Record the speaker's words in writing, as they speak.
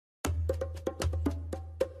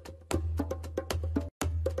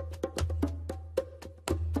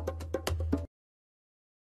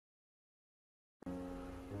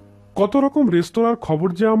কত রকম রেস্তোরাঁর খবর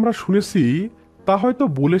যে আমরা শুনেছি তা হয়তো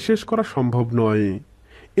বলে শেষ করা সম্ভব নয়।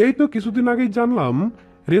 এই তো কিছুদিন আগেই জানলাম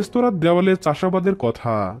রেস্তোরাঁর দেওয়ালে চাষাবাদের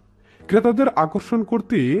কথা। ক্রেতাদের আকর্ষণ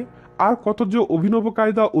করতে আর কত যে অভিনব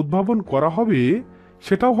কায়দা উদ্ভাবন করা হবে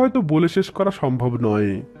সেটাও হয়তো বলে শেষ করা সম্ভব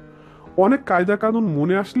নয়। অনেক কায়দা কানুন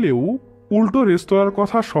মনে আসলেও উল্টো রেস্তোরাঁর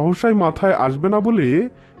কথা সহসাই মাথায় আসবে না বলে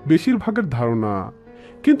বেশিরভাগের ধারণা।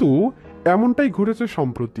 কিন্তু এমনটাই ঘটেছে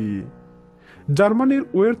সম্প্রতি। জার্মানির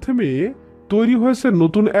ওয়েরথেমে তৈরি হয়েছে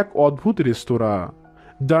নতুন এক অদ্ভুত রেস্তোরাঁ,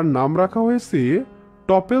 যার নাম রাখা হয়েছে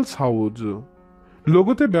টপেলস হাউজ।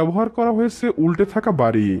 লোগোতে ব্যবহার করা হয়েছে উল্টে থাকা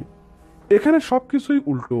বাড়ি। এখানে সবকিছুই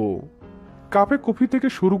উল্টো। কাপে কফি থেকে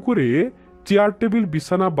শুরু করে চেয়ার টেবিল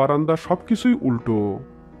বিছানা বারান্দা সবকিছুই উল্টো।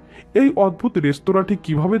 এই অদ্ভুত রেস্তোরাঁটি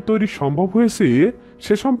কিভাবে তৈরি সম্ভব হয়েছে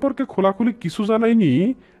সে সম্পর্কে খোলাখুলি কিছু জানায়নি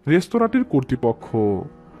রেস্তোরাঁটির কর্তৃপক্ষ।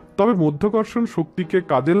 তবে মধ্যাকর্ষণ শক্তিকে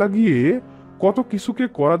কাজে লাগিয়ে কত কিছুকে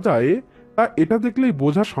করা যায় তা এটা দেখলেই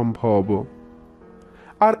বোঝা সম্ভব।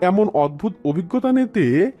 আর এমন অদ্ভুত অভিজ্ঞতা নিতে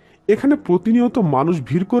এখানে প্রতিনিয়ত মানুষ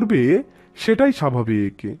ভিড় করবে, সেটাই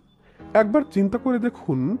স্বাভাবিক। একবার চিন্তা করে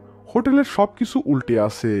দেখুন, হোটেলের সবকিছু উল্টে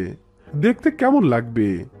আছে, দেখতে কেমন লাগবে?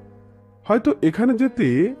 হয়তো এখানে যেতে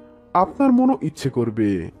আপনার মনও ইচ্ছে করবে।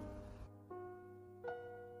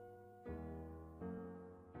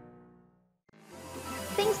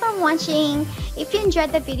 Thanks for watching. If you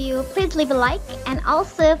enjoyed the video, please leave a like, and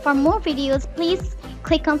also for more videos, please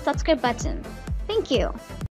click on subscribe button. Thank you.